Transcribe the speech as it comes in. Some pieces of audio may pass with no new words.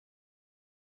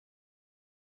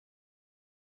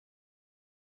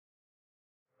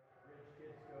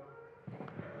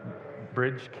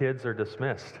Bridge kids are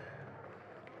dismissed.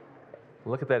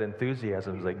 Look at that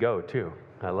enthusiasm as they go, too.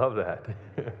 I love that.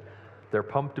 They're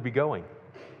pumped to be going.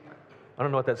 I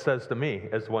don't know what that says to me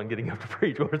as one getting up to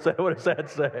preach. What does that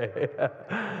say?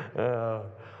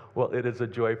 Well, it is a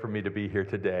joy for me to be here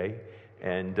today.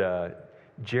 And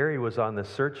Jerry was on the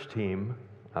search team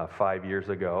 5 years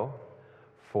ago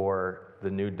for the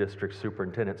new district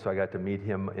superintendent, so I got to meet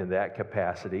him in that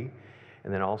capacity.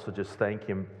 And then also just thank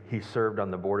him. He served on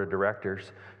the board of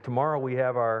directors. Tomorrow we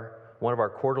have one of our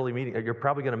quarterly meetings. You're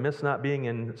probably going to miss not being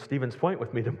in Stevens Point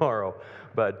with me tomorrow,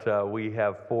 but we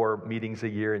have 4 meetings a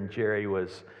year, and Jerry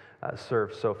was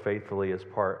served so faithfully as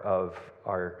part of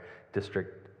our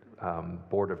district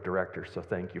board of directors. So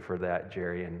thank you for that,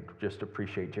 Jerry, and just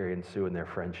appreciate Jerry and Sue and their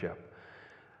friendship.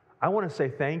 I want to say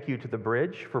thank you to the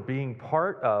Bridge for being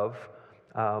part of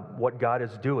what God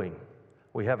is doing.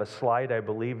 We have a slide, I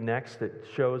believe, next that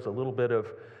shows a little bit of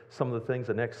some of the things.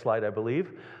 The next slide, I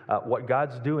believe, what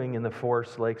God's doing in the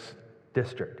Forest Lakes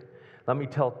District. Let me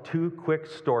tell 2 quick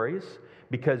stories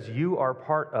because you are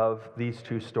part of these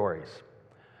 2 stories.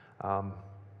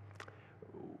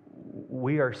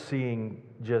 We are seeing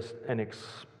just an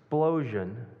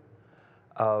explosion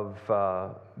of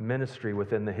ministry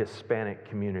within the Hispanic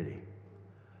community.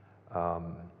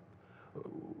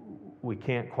 We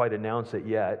can't quite announce it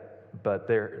yet, but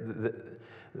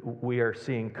we are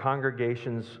seeing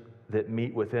congregations that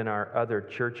meet within our other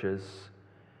churches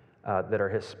that are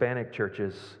Hispanic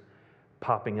churches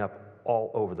popping up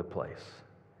all over the place.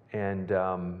 And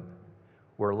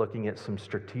we're looking at some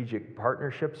strategic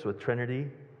partnerships with Trinity,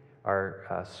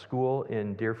 our school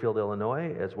in Deerfield,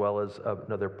 Illinois, as well as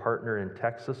another partner in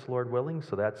Texas, Lord willing.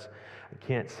 So I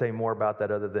can't say more about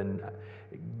that other than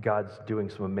God's doing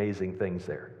some amazing things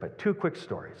there. But 2 quick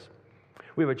stories.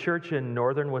 We have a church in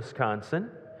northern Wisconsin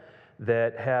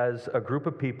that has a group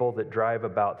of people that drive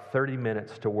about 30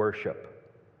 minutes to worship.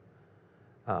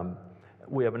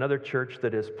 We have another church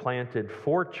that has planted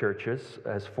 4 churches.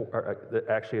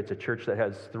 Actually, it's a church that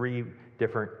has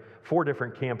 4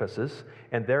 different campuses,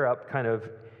 and they're up kind of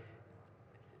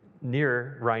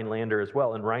near Rhinelander as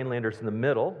well. And Rhinelander's in the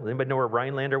middle. Anybody know where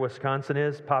Rhinelander, Wisconsin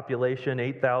is? Population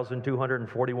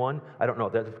 8,241. I don't know.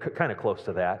 That's kind of close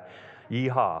to that.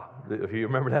 Yeehaw. If you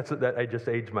remember, that I just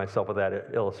aged myself with that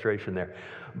illustration there.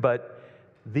 But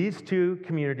these 2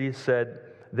 communities said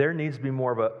there needs to be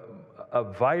more of a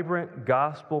vibrant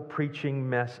gospel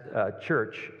preaching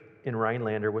church in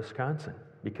Rhinelander, Wisconsin,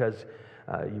 because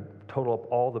you total up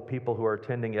all the people who are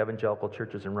attending evangelical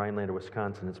churches in Rhinelander,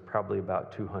 Wisconsin, it's probably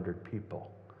about 200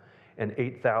 people. And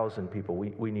 8,000 people,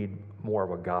 we need more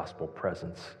of a gospel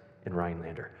presence in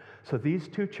Rhinelander. So these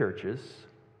 2 churches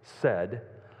said,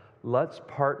 let's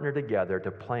partner together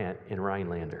to plant in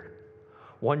Rhinelander.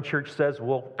 One church says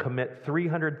we'll commit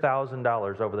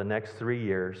 $300,000 over the next 3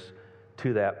 years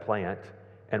to that plant,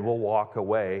 and we'll walk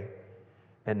away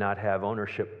and not have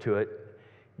ownership to it.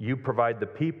 You provide the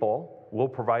people, we'll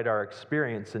provide our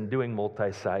experience in doing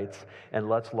multi-sites, and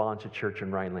let's launch a church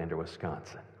in Rhinelander,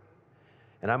 Wisconsin.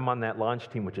 And I'm on that launch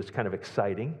team, which is kind of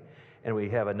exciting, and we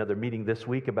have another meeting this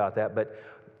week about that. But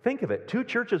think of it, 2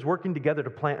 churches working together to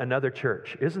plant another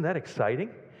church. Isn't that exciting?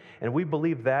 And we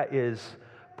believe that is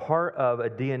part of a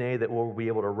DNA that we'll be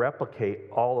able to replicate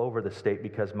all over the state,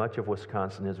 because much of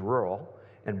Wisconsin is rural,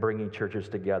 and bringing churches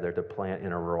together to plant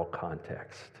in a rural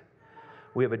context.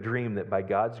 We have a dream that by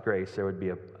God's grace there would be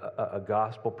a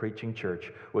gospel preaching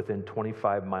church within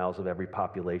 25 miles of every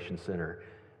population center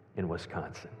in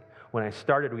Wisconsin. When I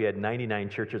started, we had 99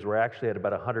 churches. We're actually at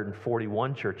about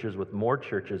 141 churches, with more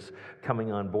churches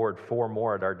coming on board, 4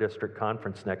 more at our district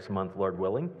conference next month, Lord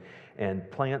willing. And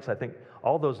plants, I think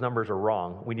all those numbers are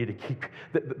wrong. We need to keep,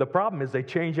 the problem is they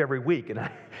change every week,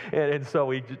 and so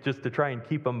we just to try and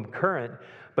keep them current.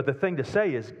 But the thing to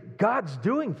say is God's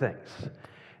doing things.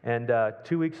 And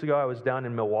 2 weeks ago, I was down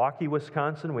in Milwaukee,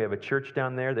 Wisconsin. We have a church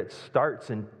down there that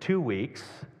starts in 2 weeks.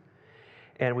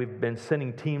 And we've been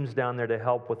sending teams down there to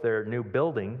help with their new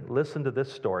building. Listen to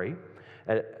this story.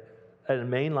 A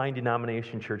mainline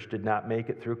denomination church did not make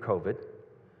it through COVID,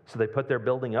 so they put their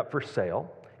building up for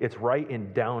sale. It's right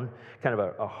in down, kind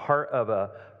of a heart of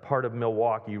a part of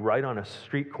Milwaukee, right on a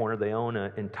street corner. They own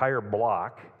an entire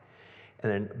block,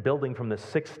 and then building from the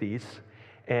 60s.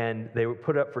 And they were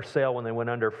put up for sale when they went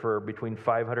under for between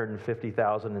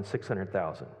 $550,000 and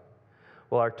 $600,000.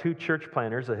 Well, our 2 church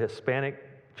planters, a Hispanic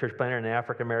church planter and an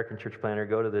African-American church planter,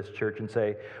 go to this church and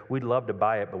say, we'd love to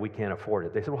buy it, but we can't afford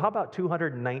it. They said, well, how about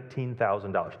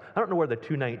 $219,000? I don't know where the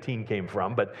 219 came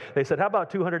from, but they said, how about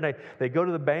 $219,000? They go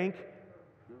to the bank.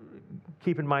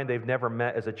 Keep in mind, they've never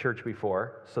met as a church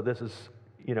before, so this is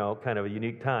kind of a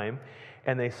unique time.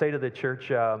 And they say to the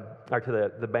church, or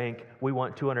to the bank, we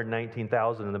want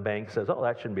 $219,000, and the bank says, oh,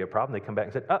 that shouldn't be a problem. They come back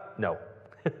and said, oh, no,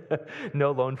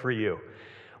 no loan for you.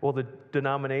 Well, the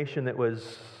denomination that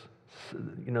was,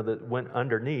 that went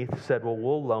underneath said, well,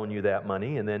 we'll loan you that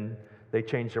money. And then they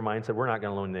changed their mind and said, we're not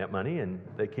going to loan you that money. And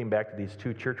they came back to these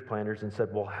two church planters and said,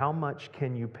 well, how much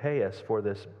can you pay us for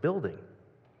this building?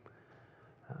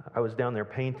 I was down there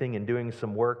painting and doing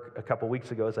some work a couple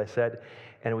weeks ago, as I said,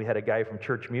 and we had a guy from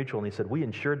Church Mutual, and he said, we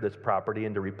insured this property,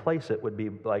 and to replace it would be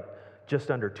like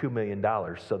just under $2 million.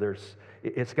 So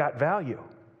it's got value.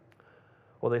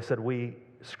 Well, they said, we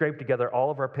scraped together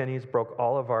all of our pennies, broke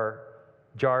all of our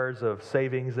jars of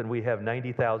savings, and we have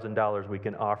 $90,000 we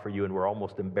can offer you, and we're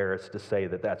almost embarrassed to say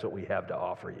that that's what we have to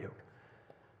offer you.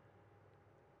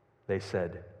 They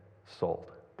said, sold.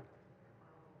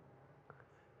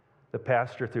 The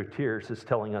pastor, through tears, is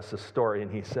telling us a story,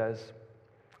 and he says,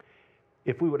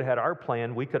 if we would have had our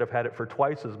plan, we could have had it for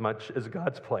twice as much as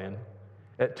God's plan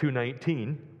at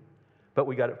 $219,000, but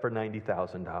we got it for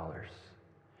 $90,000.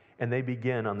 And they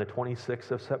begin on the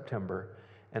 26th of September,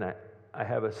 and I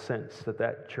have a sense that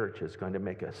that church is going to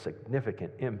make a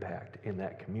significant impact in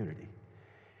that community.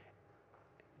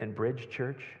 And Bridge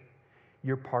Church,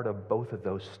 you're part of both of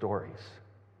those stories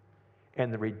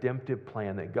and the redemptive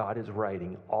plan that God is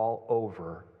writing all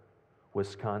over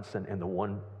Wisconsin and the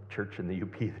one church in the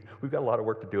UP. We've got a lot of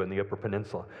work to do in the Upper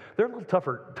Peninsula. They're a little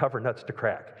tougher nuts to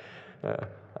crack.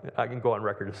 I can go on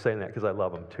record as saying that because I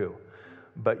love them too.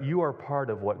 But you are part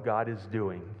of what God is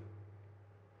doing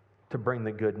to bring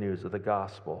the good news of the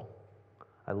gospel.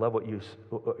 I love what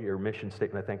your mission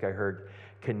statement, I think I heard,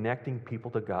 connecting people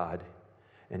to God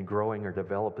and growing or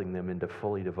developing them into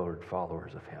fully devoted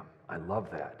followers of Him. I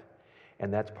love that.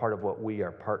 And that's part of what we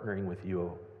are partnering with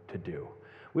you to do.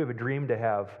 We have a dream to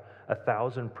have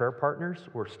 1,000 prayer partners.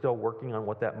 We're still working on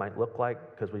what that might look like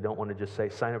because we don't want to just say,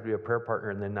 sign up to be a prayer partner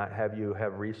and then not have you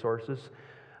have resources.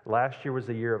 Last year was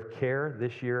a year of care.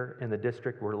 This year in the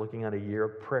district, we're looking at a year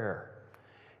of prayer.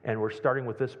 And we're starting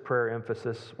with this prayer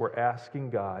emphasis. We're asking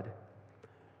God,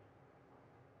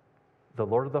 the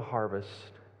Lord of the harvest,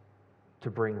 to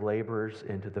bring laborers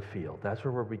into the field. That's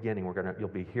where we're beginning. You'll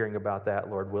be hearing about that,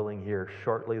 Lord willing, here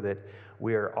shortly, that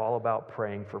we are all about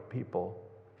praying for people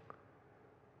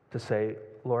to say,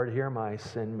 Lord, here am I,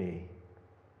 send me.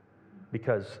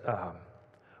 Because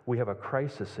we have a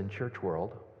crisis in church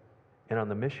world and on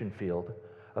the mission field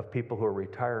of people who are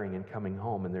retiring and coming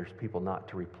home, and there's people not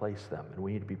to replace them. And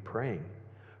we need to be praying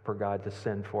for God to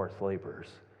send forth laborers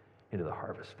into the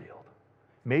harvest field.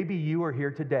 Maybe you are here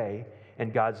today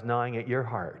and God's gnawing at your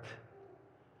heart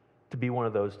to be one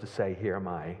of those to say, here am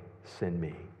I, send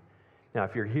me. Now,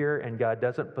 if you're here and God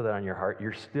doesn't put that on your heart,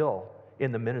 you're still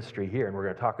in the ministry here, and we're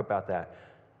going to talk about that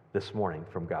this morning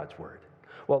from God's Word.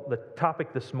 Well, the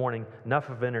topic this morning, enough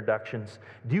of introductions.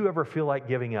 Do you ever feel like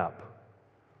giving up?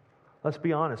 Let's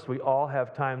be honest, we all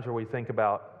have times where we think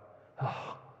about,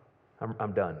 oh,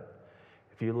 I'm done.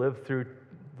 If you lived through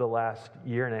the last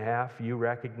year and a half, you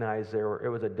recognize it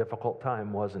was a difficult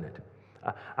time, wasn't it?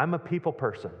 I'm a people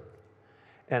person,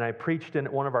 and I preached in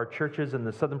one of our churches in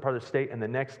the southern part of the state, and the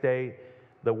next day,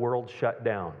 the world shut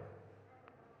down.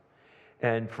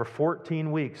 And for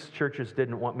 14 weeks, churches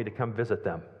didn't want me to come visit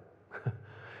them.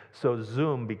 So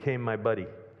Zoom became my buddy.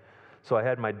 So I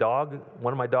had my dog,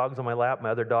 one of my dogs on my lap, my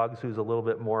other dog, who's a little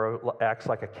bit more, acts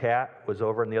like a cat, was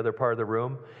over in the other part of the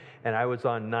room, and I was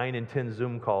on 9 and 10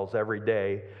 Zoom calls every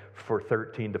day for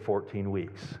 13 to 14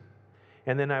 weeks.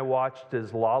 And then I watched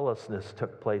as lawlessness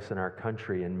took place in our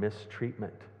country and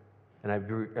mistreatment. And I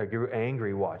grew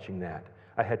angry watching that.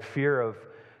 I had fear of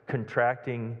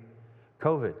contracting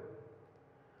COVID.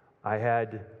 I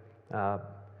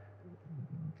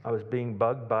was being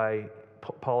bugged by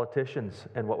politicians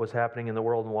and what was happening in the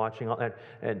world and watching all that,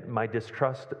 and my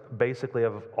distrust basically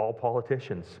of all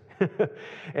politicians.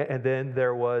 And then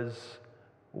there was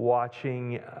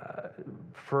watching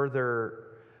further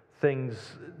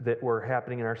things that were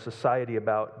happening in our society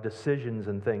about decisions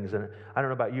and things. And I don't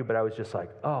know about you, but I was just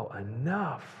like, oh,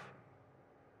 enough.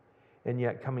 And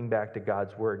yet coming back to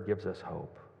God's Word gives us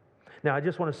hope. Now, I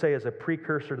just want to say as a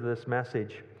precursor to this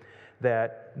message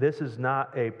that this is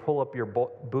not a pull up your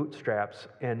bootstraps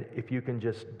and if you can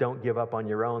just don't give up on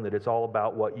your own, that it's all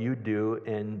about what you do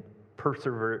and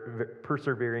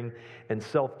persevering and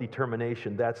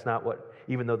self-determination. That's not what,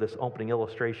 even though this opening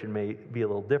illustration may be a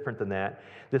little different than that,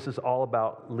 this is all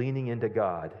about leaning into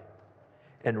God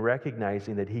and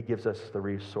recognizing that He gives us the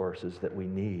resources that we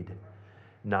need,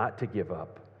 not to give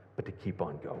up, but to keep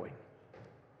on going.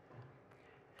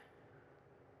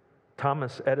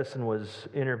 Thomas Edison was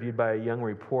interviewed by a young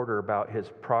reporter about his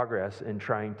progress in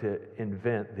trying to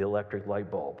invent the electric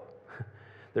light bulb.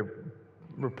 The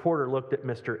reporter looked at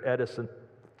Mr. Edison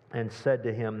and said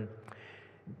to him,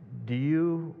 "Do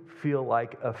you feel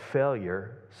like a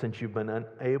failure since you've been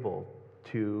unable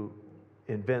to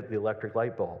invent the electric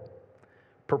light bulb?"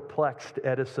 Perplexed,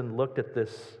 Edison looked at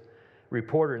this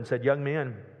reporter and said, "Young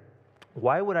man,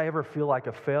 why would I ever feel like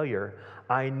a failure?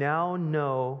 I now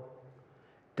know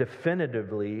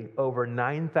definitively over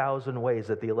 9,000 ways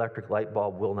that the electric light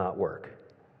bulb will not work."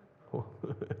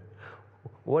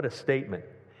 What a statement.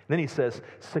 And then he says,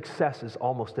 "Success is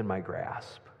almost in my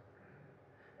grasp."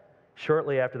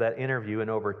 Shortly after that interview, in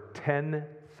over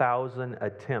 10,000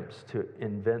 attempts to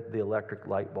invent the electric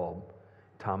light bulb,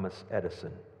 Thomas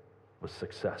Edison was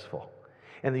successful.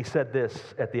 And he said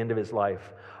this at the end of his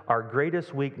life: "Our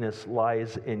greatest weakness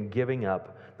lies in giving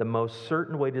up. The most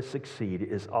certain way to succeed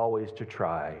is always to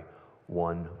try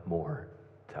one more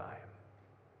time."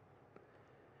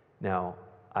 Now,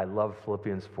 I love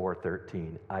Philippians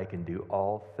 4:13. I can do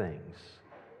all things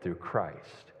through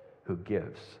Christ who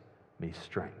gives me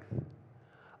strength.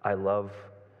 I love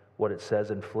what it says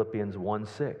in Philippians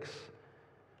 1:6.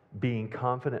 Being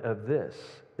confident of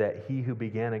this, that he who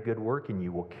began a good work in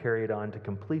you will carry it on to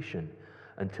completion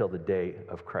until the day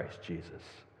of Christ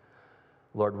Jesus.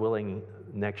 Lord willing,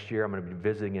 next year I'm going to be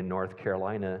visiting in North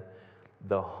Carolina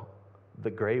the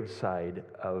graveside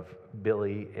of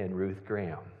Billy and Ruth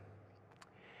Graham.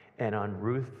 And on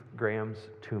Ruth Graham's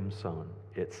tombstone,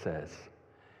 it says,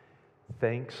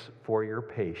 "Thanks for your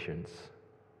patience.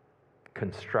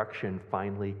 Construction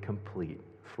finally complete."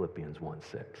 Philippians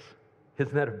 1:6.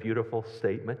 Isn't that a beautiful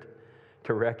statement?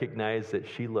 To recognize that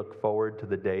she looked forward to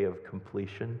the day of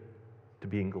completion, to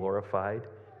being glorified,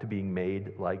 to being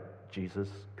made like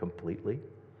Jesus completely.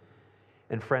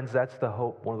 And friends, that's the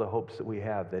hope, one of the hopes that we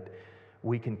have, that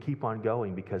we can keep on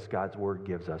going because God's Word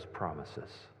gives us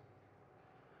promises.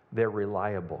 They're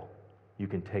reliable. You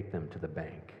can take them to the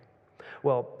bank.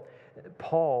 Well,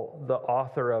 Paul, the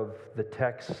author of the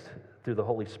text through the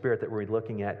Holy Spirit that we're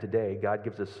looking at today, God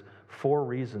gives us 4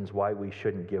 reasons why we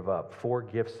shouldn't give up, 4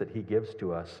 gifts that he gives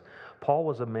to us. Paul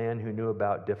was a man who knew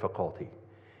about difficulty.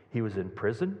 He was in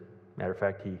prison. Matter of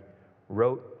fact, he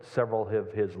wrote several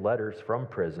of his letters from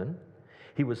prison.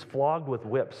 He was flogged with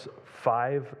whips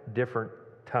 5 different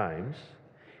times.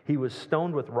 He was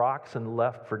stoned with rocks and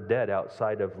left for dead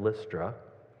outside of Lystra.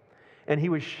 And he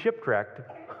was shipwrecked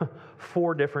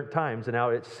 4 different times and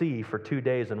out at sea for 2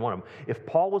 days in one of them. If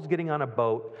Paul was getting on a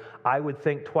boat, I would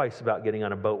think twice about getting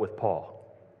on a boat with Paul.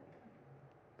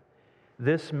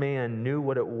 This man knew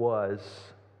what it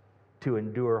was to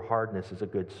endure hardness as a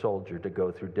good soldier, to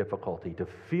go through difficulty, to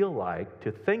feel like,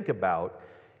 to think about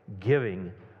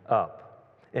giving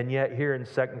up. And yet here in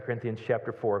 2 Corinthians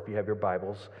chapter 4, if you have your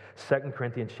Bibles, 2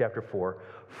 Corinthians chapter 4,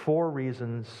 4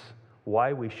 reasons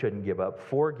why we shouldn't give up,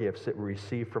 4 gifts that we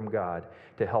receive from God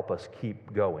to help us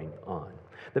keep going on.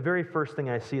 The very first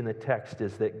thing I see in the text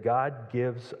is that God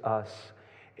gives us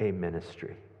a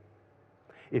ministry.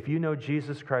 If you know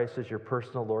Jesus Christ as your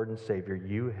personal Lord and Savior,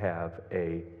 you have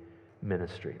a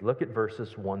ministry. Look at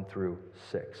verses 1 through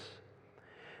 6.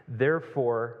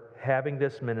 "Therefore, having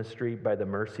this ministry by the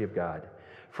mercy of God."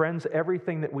 Friends,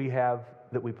 everything that we have,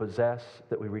 that we possess,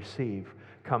 that we receive,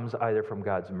 comes either from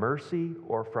God's mercy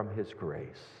or from His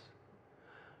grace.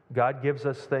 God gives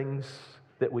us things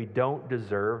that we don't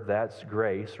deserve. That's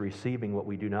grace, receiving what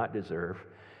we do not deserve.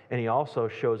 And He also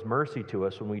shows mercy to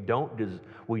us when we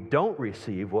don't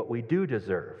receive what we do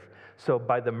deserve. So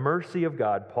by the mercy of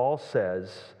God, Paul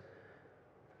says,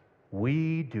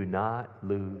 we do not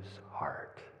lose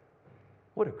heart.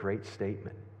 What a great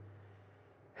statement.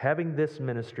 Having this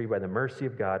ministry by the mercy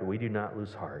of God, we do not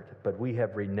lose heart, but we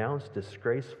have renounced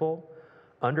disgraceful,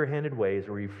 underhanded ways,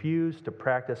 refused to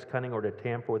practice cunning or to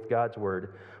tamper with God's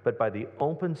word, but by the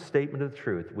open statement of the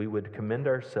truth, we would commend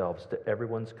ourselves to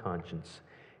everyone's conscience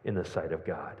in the sight of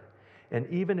God. And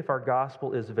even if our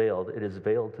gospel is veiled, it is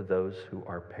veiled to those who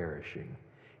are perishing.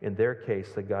 In their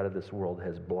case, the God of this world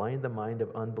has blinded the mind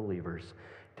of unbelievers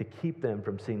to keep them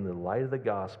from seeing the light of the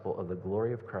gospel of the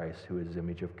glory of Christ, who is the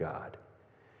image of God.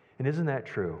 And isn't that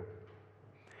true?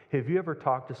 Have you ever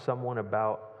talked to someone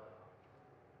about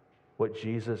what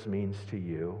Jesus means to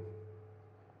you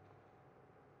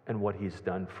and what He's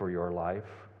done for your life?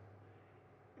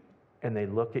 And they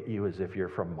look at you as if you're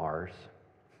from Mars?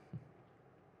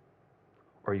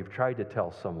 Or you've tried to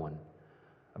tell someone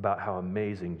about how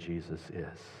amazing Jesus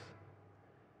is,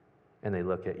 and they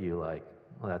look at you like,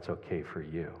 well, that's okay for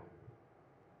you.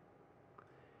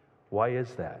 Why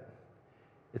is that?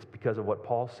 It's because of what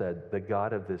Paul said. The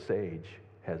God of this age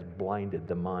has blinded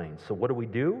the mind. So what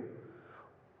do?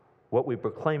 What we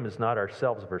proclaim is not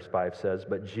ourselves, verse 5 says,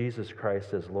 but Jesus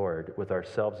Christ as Lord, with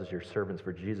ourselves as your servants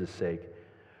for Jesus' sake.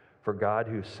 For God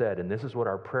who said, and this is what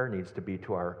our prayer needs to be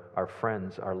to our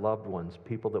friends, our loved ones,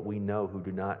 people that we know who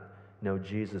do not know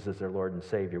Jesus as their Lord and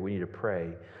Savior. We need to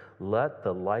pray, let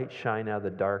the light shine out of the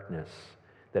darkness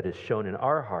that is shown in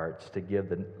our hearts to give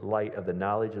the light of the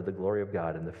knowledge of the glory of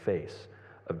God in the face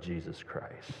of Jesus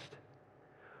Christ.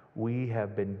 We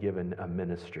have been given a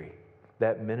ministry.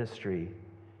 That ministry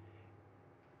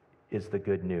is the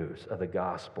good news of the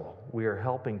gospel. We are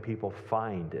helping people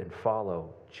find and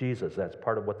follow Jesus. That's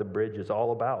part of what the bridge is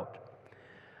all about.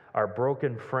 Our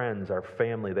broken friends, our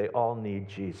family, they all need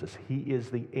Jesus. He is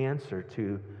the answer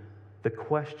to the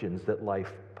questions that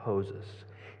life poses.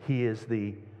 He is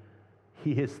the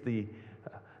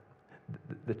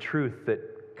truth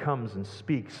that comes and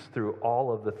speaks through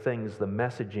all of the things, the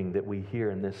messaging that we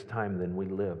hear in this time that we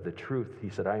live. The truth, he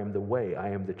said, I am the way, I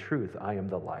am the truth, I am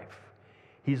the life.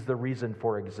 He's the reason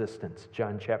for existence.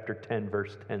 John chapter 10,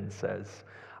 verse 10 says,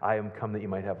 I am come that you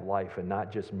might have life, and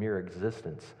not just mere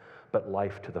existence, but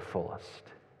life to the fullest.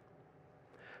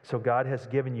 So God has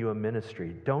given you a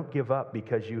ministry. Don't give up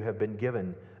because you have been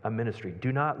given a ministry.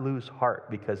 Do not lose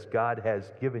heart because God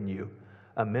has given you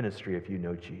a ministry if you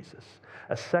know Jesus.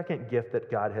 A second gift that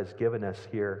God has given us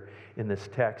here in this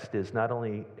text is not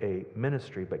only a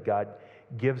ministry, but God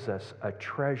gives us a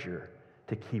treasure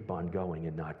to keep on going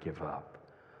and not give up.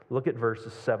 Look at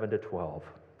verses 7 to 12.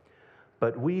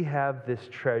 But we have this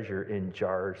treasure in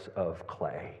jars of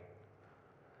clay.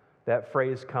 That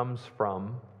phrase comes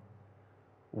from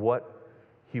what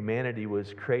humanity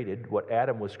was created, what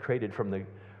Adam was created from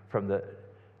the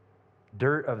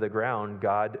dirt of the ground.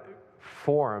 God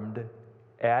formed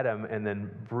Adam and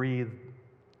then breathed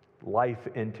life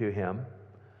into him.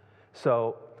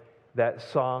 So that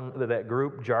song, that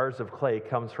group, Jars of Clay,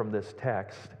 comes from this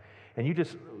text. And you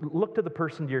just look to the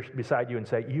person beside you and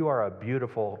say, you are a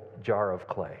beautiful jar of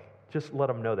clay. Just let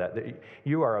them know that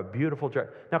you are a beautiful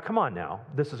jar. Now, come on now.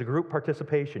 This is a group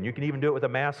participation. You can even do it with a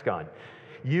mask on.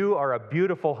 You are a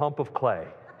beautiful hump of clay,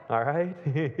 all right?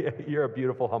 You're a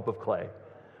beautiful hump of clay.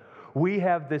 We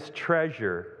have this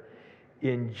treasure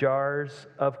in jars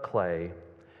of clay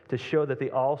to show that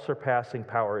the all-surpassing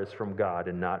power is from God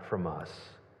and not from us.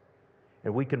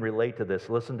 And we can relate to this.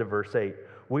 Listen to verse 8.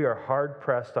 We are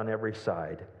hard-pressed on every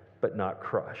side, but not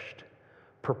crushed.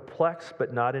 Perplexed,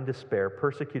 but not in despair.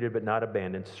 Persecuted, but not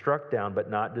abandoned. Struck down, but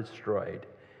not destroyed.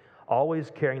 Always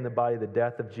carrying the body of the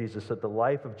death of Jesus, that the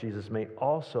life of Jesus may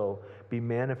also be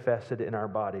manifested in our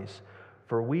bodies.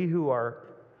 For we who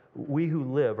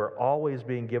live are always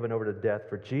being given over to death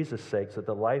for Jesus' sake, so that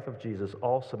the life of Jesus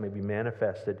also may be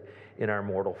manifested in our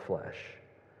mortal flesh.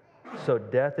 So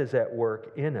death is at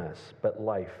work in us, but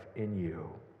life in you.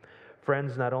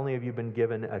 Friends, not only have you been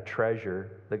given a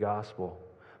treasure, the gospel,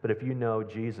 but if you know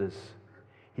Jesus,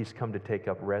 he's come to take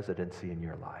up residency in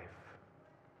your life.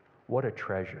 What a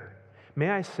treasure.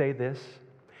 May I say this?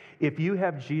 If you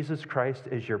have Jesus Christ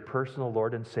as your personal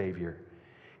Lord and Savior,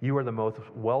 you are the most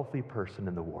wealthy person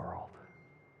in the world.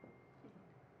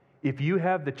 If you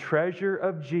have the treasure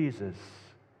of Jesus,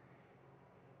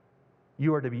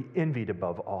 you are to be envied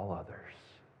above all others.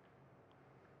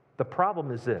 The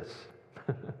problem is this.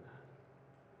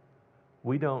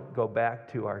 We don't go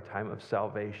back to our time of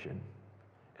salvation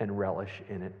and relish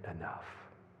in it enough.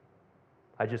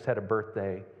 I just had a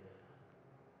birthday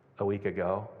a week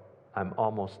ago. I'm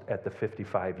almost at the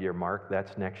 55-year mark.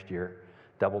 That's next year.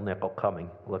 Double nickel coming.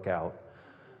 Look out.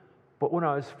 But when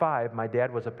I was 5, my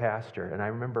dad was a pastor, and I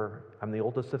remember I'm the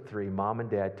oldest of 3, Mom and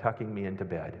Dad tucking me into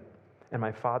bed. And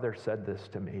my father said this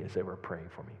to me as they were praying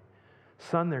for me.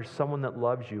 Son, there's someone that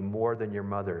loves you more than your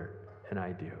mother and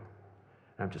I do.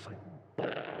 And I'm just like,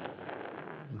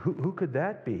 who could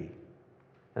that be?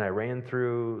 And I ran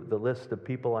through the list of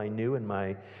people I knew in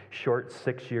my short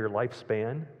 6-year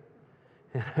lifespan.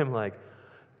 And I'm like,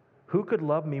 who could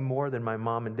love me more than my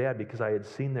mom and dad? Because I had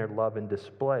seen their love in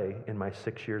display in my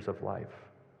 6 years of life.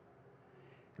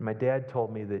 And my dad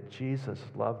told me that Jesus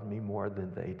loved me more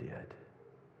than they did.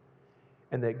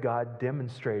 And that God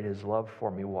demonstrated his love for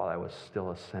me while I was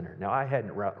still a sinner. Now, I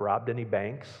hadn't robbed any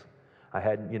banks. I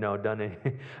hadn't, done any.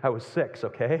 I was 6,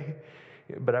 okay?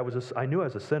 But I knew I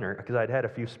was a sinner because I'd had a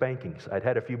few spankings. I'd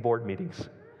had a few board meetings.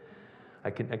 I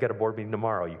got a board meeting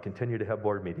tomorrow. You continue to have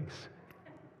board meetings.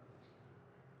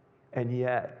 And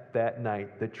yet, that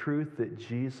night, the truth that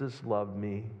Jesus loved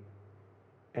me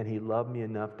and he loved me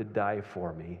enough to die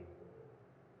for me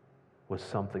was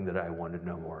something that I wanted to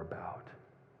know more about.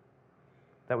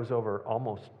 That was over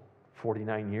almost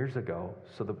 49 years ago.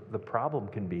 So the problem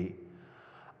can be,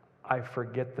 I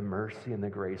forget the mercy and the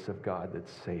grace of God that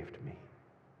saved me.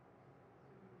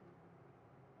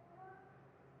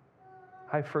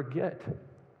 I forget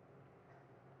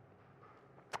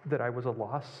that I was a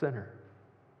lost sinner.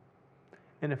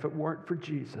 And if it weren't for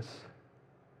Jesus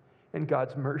and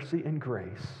God's mercy and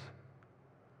grace,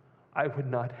 I would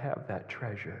not have that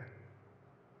treasure.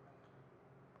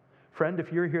 Friend,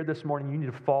 if you're here this morning, you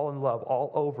need to fall in love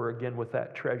all over again with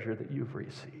that treasure that you've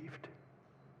received.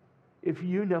 If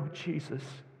you know Jesus,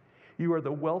 you are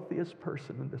the wealthiest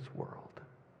person in this world.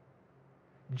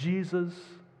 Jesus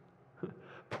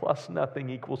plus nothing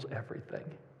equals everything.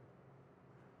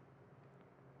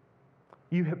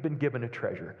 You have been given a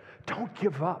treasure. Don't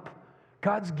give up.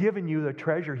 God's given you the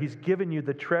treasure. He's given you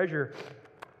the treasure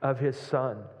of His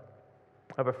Son.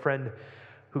 I have a friend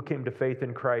who came to faith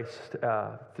in Christ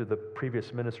through the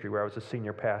previous ministry where I was a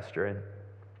senior pastor, and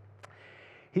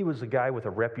he was a guy with a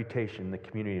reputation in the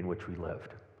community in which we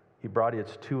lived. He brought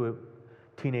his two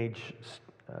teenage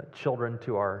children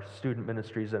to our student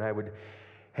ministries, and I would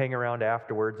hang around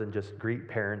afterwards and just greet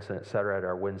parents and et cetera at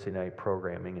our Wednesday night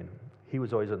programming, and he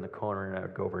was always in the corner, and I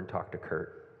would go over and talk to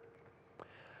Kurt.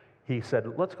 He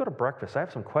said, let's go to breakfast. I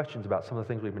have some questions about some of the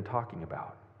things we've been talking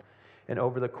about. And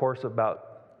over the course of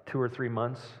about 2 or 3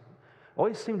 months,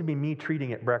 always seemed to be me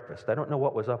treating at breakfast. I don't know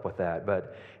what was up with that,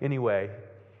 but anyway,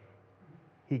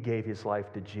 he gave his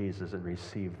life to Jesus and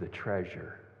received the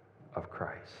treasure of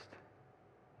Christ.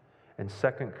 In 2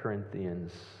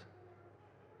 Corinthians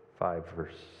 5,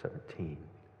 verse 17,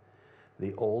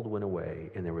 the old went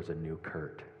away and there was a new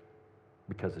Kurt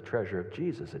because the treasure of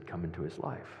Jesus had come into his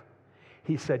life.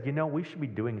 He said, we should be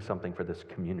doing something for this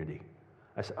community.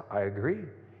 I said, I agree.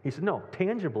 He said, no,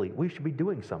 tangibly, we should be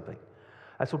doing something.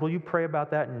 I said, will you pray about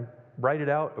that and write it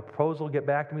out, a proposal, get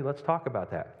back to me, let's talk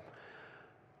about that.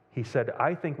 He said,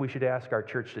 I think we should ask our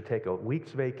church to take a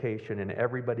week's vacation and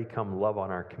everybody come love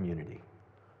on our community.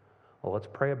 Well, let's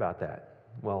pray about that.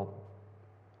 Well,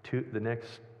 the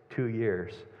next 2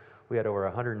 years, we had over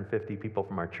 150 people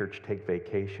from our church take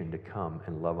vacation to come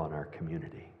and love on our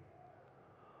community.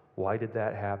 Why did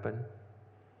that happen?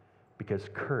 Because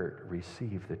Kurt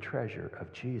received the treasure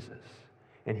of Jesus,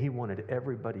 and he wanted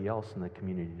everybody else in the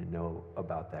community to know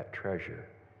about that treasure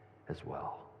as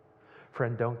well.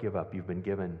 Friend, don't give up. You've been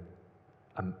given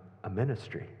a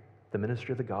ministry, the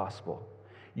ministry of the gospel.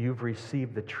 You've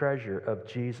received the treasure of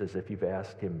Jesus if you've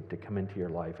asked him to come into your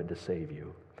life and to save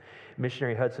you.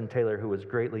 Missionary Hudson Taylor, who was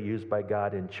greatly used by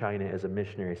God in China as a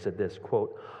missionary, said this,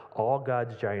 quote, all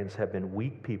God's giants have been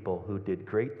weak people who did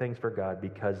great things for God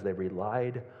because they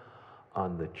relied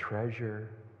on the treasure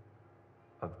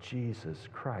of Jesus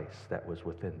Christ that was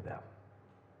within them.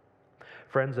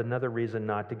 Friends, another reason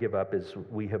not to give up is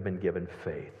we have been given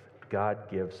faith. God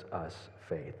gives us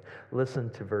faith. Listen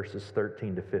to verses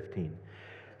 13 to 15.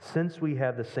 Since we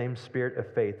have the same spirit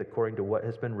of faith according to what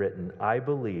has been written, I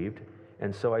believed,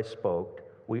 and so I spoke.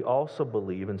 We also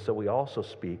believe, and so we also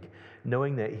speak,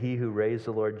 knowing that he who raised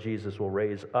the Lord Jesus will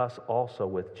raise us also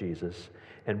with Jesus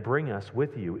and bring us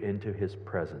with you into his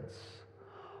presence.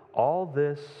 All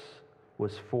this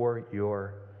was for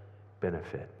your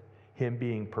benefit. Him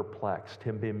being perplexed,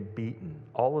 him being beaten,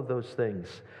 all of those things,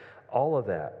 all of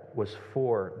that was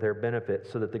for their benefit,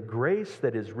 so that the grace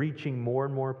that is reaching more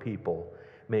and more people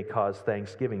may cause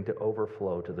thanksgiving to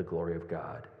overflow to the glory of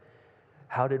God.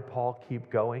 How did Paul keep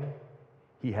going?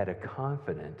 He had a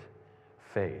confident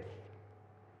faith.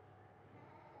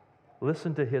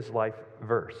 Listen to his life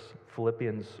verse,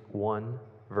 Philippians 1,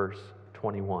 verse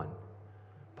 21.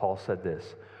 Paul said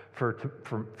this,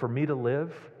 for me to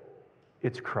live,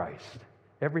 it's Christ.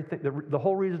 Everything. The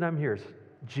whole reason I'm here is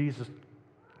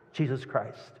Jesus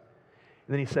Christ.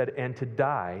 And then he said, and to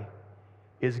die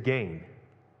is gain.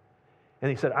 And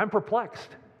he said, I'm perplexed.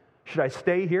 Should I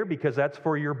stay here because that's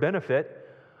for your benefit?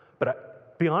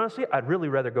 But be honest with you, I'd really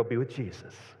rather go be with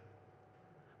Jesus.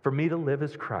 For me to live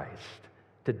is Christ.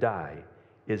 To die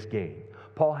is gain.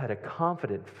 Paul had a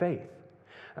confident faith.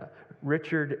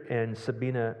 Richard and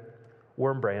Sabina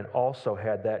Wormbrand also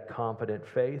had that confident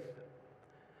faith.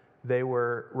 They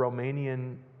were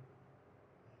Romanian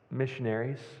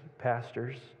missionaries,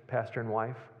 pastor and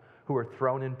wife, who were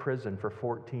thrown in prison for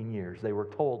 14 years. They were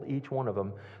told, each one of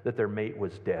them, that their mate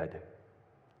was dead.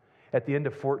 At the end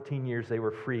of 14 years, they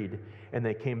were freed, and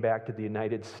they came back to the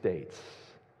United States.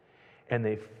 And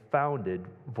they founded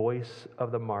Voice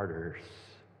of the Martyrs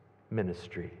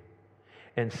ministry.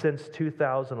 And since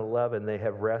 2011, they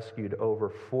have rescued over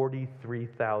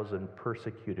 43,000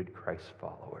 persecuted Christ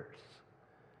followers.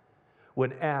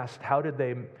 When asked, how did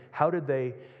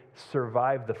they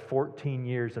survive the 14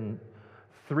 years, and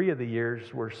 3 of the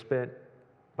years were spent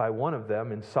by one of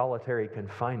them in solitary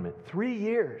confinement. 3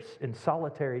 years in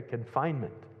solitary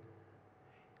confinement.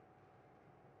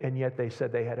 And yet they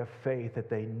said they had a faith that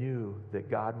they knew that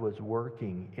God was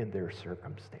working in their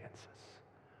circumstances.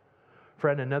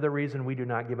 Friend, another reason we do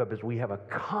not give up is we have a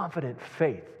confident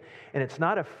faith. And it's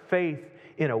not a faith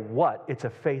in a what, it's a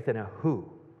faith in a who.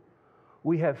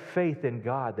 We have faith in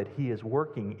God that He is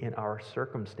working in our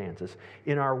circumstances,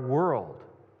 in our world,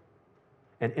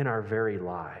 and in our very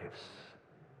lives.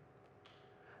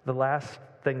 The last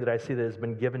thing that I see that has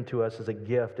been given to us as a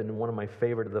gift, and one of my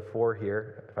favorite of the four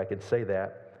here, if I could say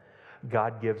that,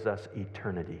 God gives us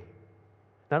eternity.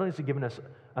 Not only has He given us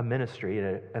a ministry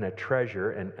and a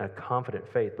treasure and a confident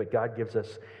faith, but God gives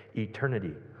us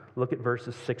eternity. Look at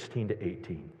verses 16 to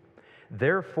 18.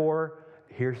 Therefore,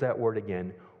 here's that word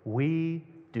again, we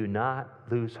do not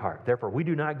lose heart. Therefore, we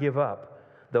do not give up.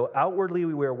 Though outwardly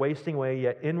we are wasting away,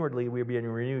 yet inwardly we are being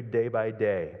renewed day by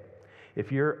day.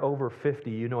 If you're over 50,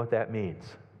 you know what that means.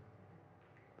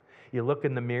 You look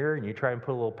in the mirror and you try and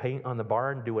put a little paint on the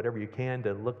barn, do whatever you can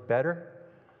to look better.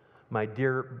 My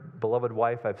dear beloved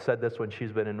wife, I've said this when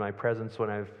she's been in my presence when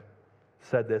I've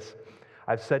said this.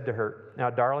 I've said to her, now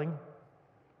darling,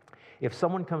 if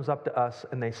someone comes up to us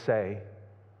and they say,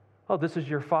 oh, this is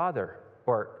your father,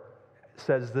 or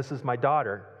says, this is my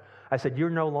daughter, I said, you're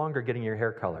no longer getting your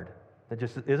hair colored. It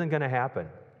just isn't going to happen.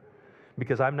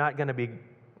 Because I'm not going to be,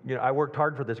 I worked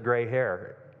hard for this gray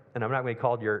hair, and I'm not going to be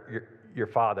called your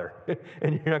father,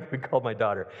 and you're not going to be called my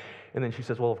daughter. And then she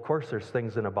says, well, of course there's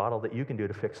things in a bottle that you can do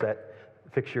to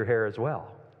fix your hair as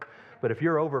well. But if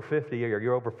you're over 50 or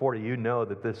you're over 40, you know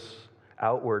that this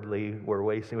outwardly we're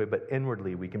wasting away, but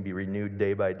inwardly we can be renewed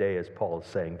day by day, as Paul is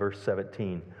saying. Verse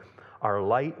 17, our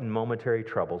light and momentary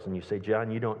troubles. And you say,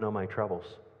 John, you don't know my troubles.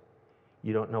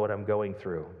 You don't know what I'm going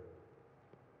through.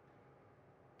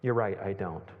 You're right, I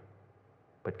don't.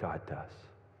 But God does.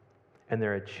 And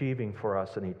they're achieving for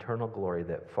us an eternal glory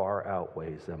that far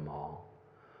outweighs them all.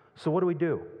 So what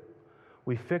do?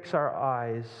 We fix our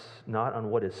eyes not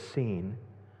on what is seen,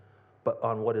 but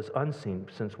on what is unseen,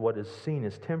 since what is seen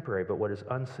is temporary, but what is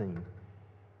unseen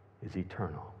is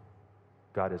eternal.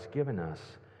 God has given us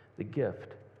the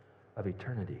gift of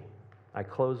eternity. I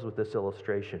close with this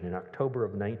illustration. In October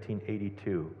of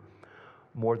 1982,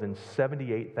 more than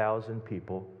 78,000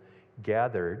 people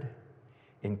gathered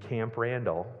in Camp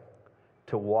Randall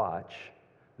to watch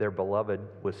their beloved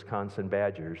Wisconsin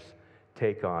Badgers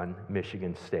take on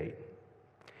Michigan State.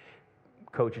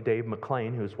 Coach Dave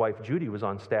McClain, whose wife Judy was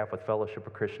on staff with Fellowship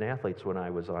of Christian Athletes when I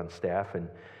was on staff, and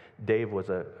Dave was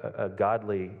a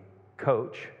godly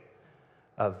coach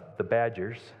of the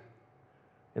Badgers.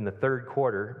 In the third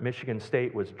quarter, Michigan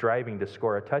State was driving to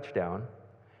score a touchdown,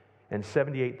 and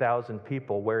 78,000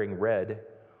 people wearing red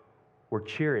were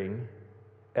cheering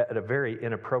at a very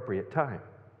inappropriate time.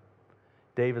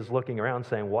 Dave is looking around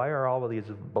saying, why are all of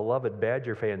these beloved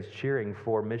Badger fans cheering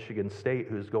for Michigan State,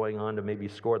 who's going on to maybe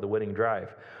score the winning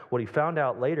drive? What he found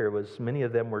out later was many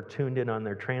of them were tuned in on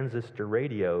their transistor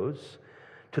radios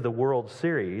to the World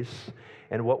Series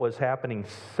and what was happening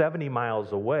 70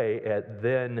 miles away at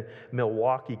then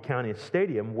Milwaukee County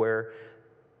Stadium, where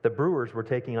the Brewers were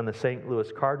taking on the St.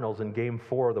 Louis Cardinals in Game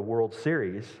 4 of the World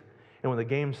Series. And when the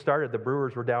game started, the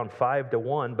Brewers were down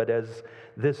 5-1, but as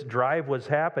this drive was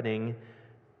happening,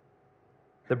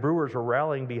 the Brewers were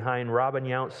rallying behind Robin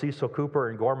Yount, Cecil Cooper,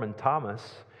 and Gorman Thomas,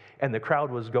 and the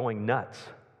crowd was going nuts.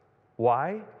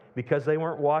 Why? Because they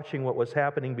weren't watching what was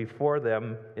happening before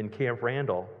them in Camp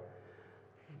Randall.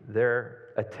 Their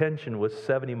attention was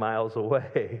 70 miles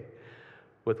away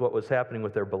with what was happening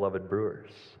with their beloved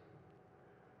Brewers.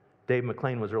 Dave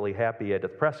McClain was really happy at the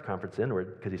press conference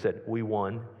inward because he said, we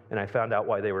won, and I found out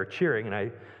why they were cheering, and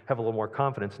I have a little more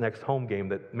confidence next home game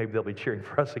that maybe they'll be cheering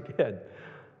for us again.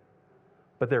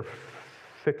 But their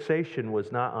fixation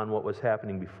was not on what was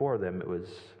happening before them, it was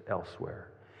elsewhere.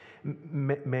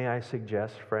 May I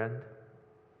suggest, friend,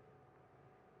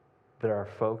 that our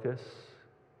focus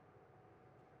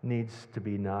needs to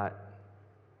be not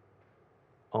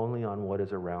only on what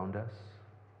is around us,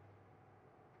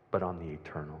 but on the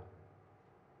eternal.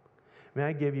 May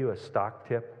I give you a stock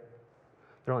tip?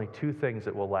 There are only two things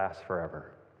that will last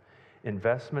forever.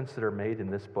 Investments that are made in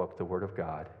this book, the Word of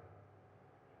God,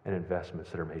 and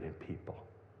investments that are made in people.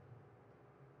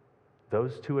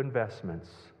 Those two investments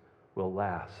will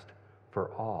last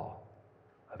for all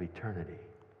of eternity.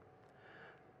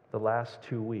 The last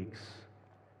 2 weeks,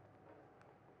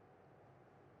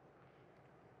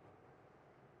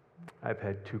 I've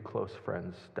had two close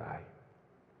friends die.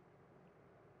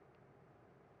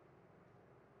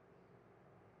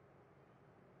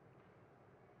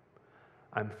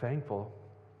 I'm thankful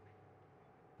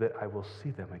that I will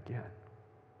see them again.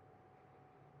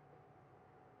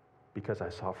 Because I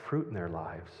saw fruit in their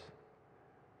lives,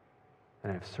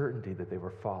 and I have certainty that they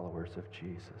were followers of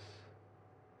Jesus.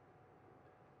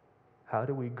 How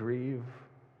do we grieve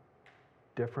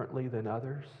differently than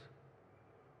others?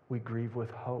 We grieve with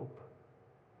hope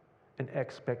and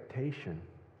expectation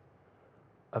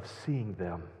of seeing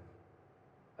them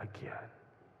again.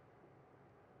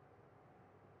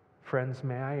 Friends,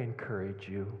 may I encourage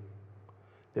you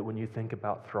that when you think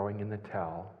about throwing in the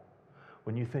towel,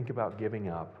 when you think about giving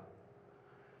up,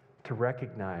 to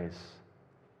recognize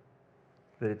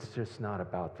that it's just not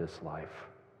about this life.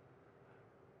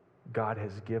 God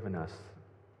has given us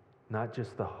not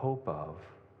just the hope of,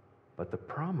 but the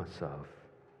promise of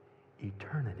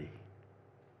eternity,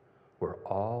 where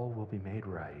all will be made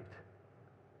right,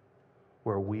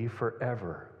 where we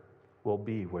forever will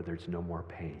be where there's no more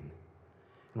pain.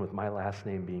 And with my last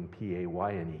name being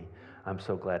Payne, I'm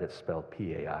so glad it's spelled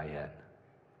Pain.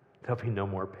 There'll be no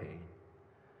more pain,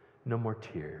 no more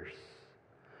tears,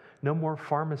 no more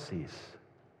pharmacies,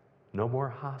 no more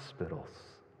hospitals.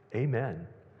 Amen.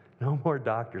 No more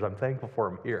doctors. I'm thankful for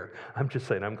them here. I'm just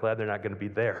saying I'm glad they're not going to be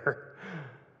there.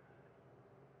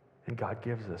 And God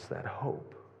gives us that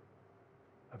hope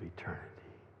of eternity.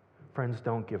 Friends,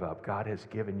 don't give up. God has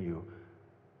given you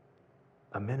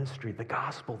a ministry, the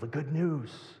gospel, the good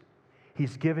news.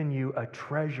 He's given you a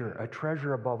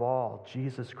treasure above all,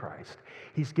 Jesus Christ.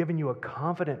 He's given you a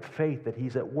confident faith that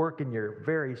He's at work in your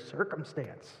very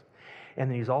circumstance.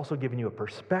 And then He's also given you a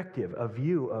perspective, a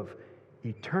view of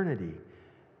eternity,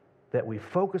 that we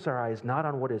focus our eyes not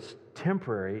on what is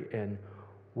temporary and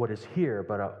what is here,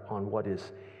 but on what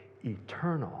is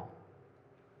eternal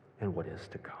and what is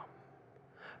to come.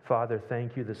 Father,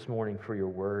 thank you this morning for your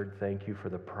word. Thank you for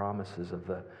the promises of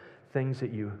the things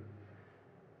that you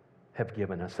have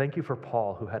given us. Thank you for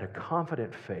Paul, who had a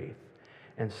confident faith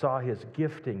and saw his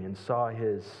gifting and saw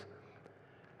his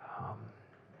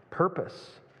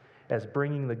purpose as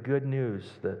bringing the good news,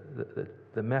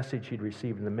 the message he'd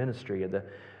received in the ministry, and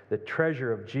the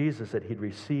treasure of Jesus that he'd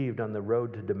received on the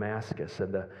road to Damascus,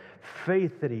 and the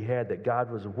faith that he had that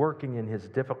God was working in his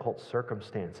difficult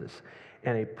circumstances,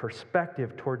 and a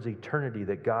perspective towards eternity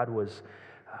that God was,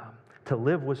 to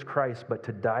live was Christ, but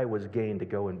to die was gain, to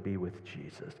go and be with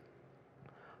Jesus.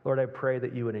 Lord, I pray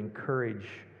that you would encourage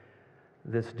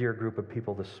this dear group of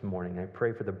people this morning. I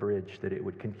pray for the bridge, that it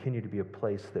would continue to be a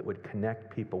place that would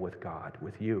connect people with God,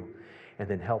 with you, and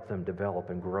then help them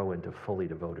develop and grow into fully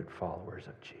devoted followers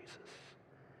of Jesus.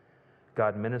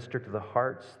 God, minister to the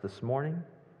hearts this morning.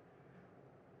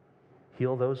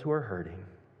 Heal those who are hurting.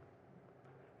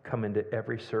 Come into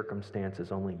every circumstance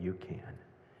as only you can.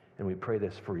 And we pray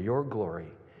this for your glory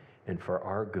and for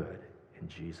our good. In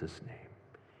Jesus'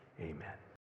 name, amen.